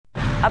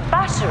A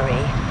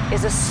battery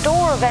is a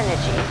store of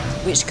energy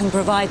which can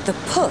provide the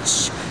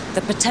push,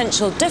 the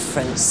potential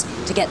difference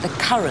to get the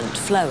current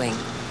flowing.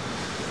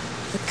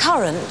 The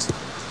current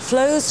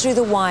flows through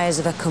the wires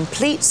of a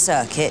complete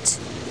circuit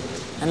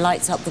and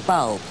lights up the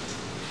bulb.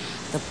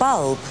 The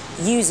bulb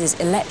uses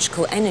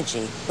electrical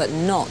energy, but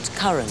not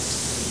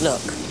current.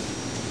 Look,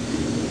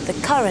 the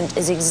current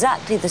is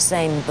exactly the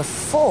same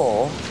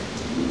before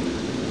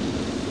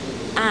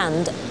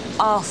and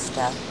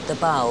after the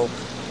bulb.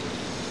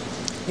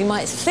 We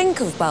might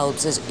think of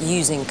bulbs as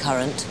using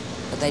current,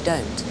 but they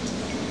don't.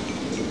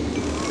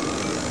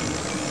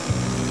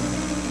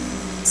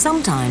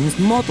 Sometimes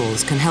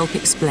models can help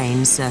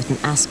explain certain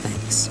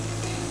aspects.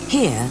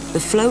 Here,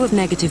 the flow of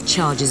negative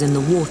charges in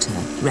the water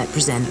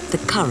represent the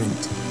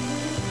current.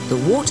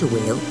 The water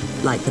wheel,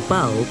 like the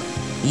bulb,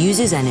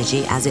 uses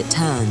energy as it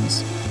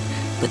turns.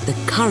 But the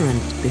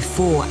current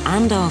before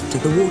and after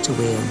the water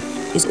wheel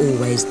is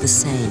always the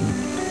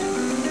same.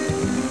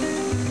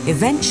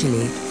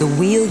 Eventually, the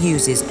wheel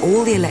uses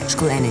all the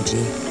electrical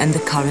energy and the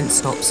current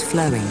stops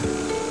flowing,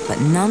 but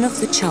none of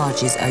the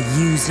charges are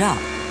used up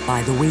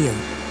by the wheel.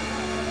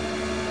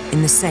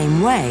 In the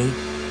same way,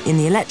 in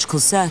the electrical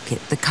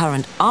circuit, the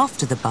current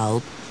after the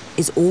bulb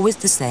is always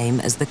the same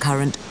as the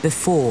current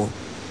before,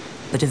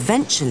 but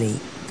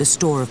eventually the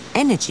store of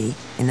energy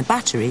in the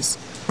batteries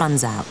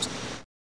runs out.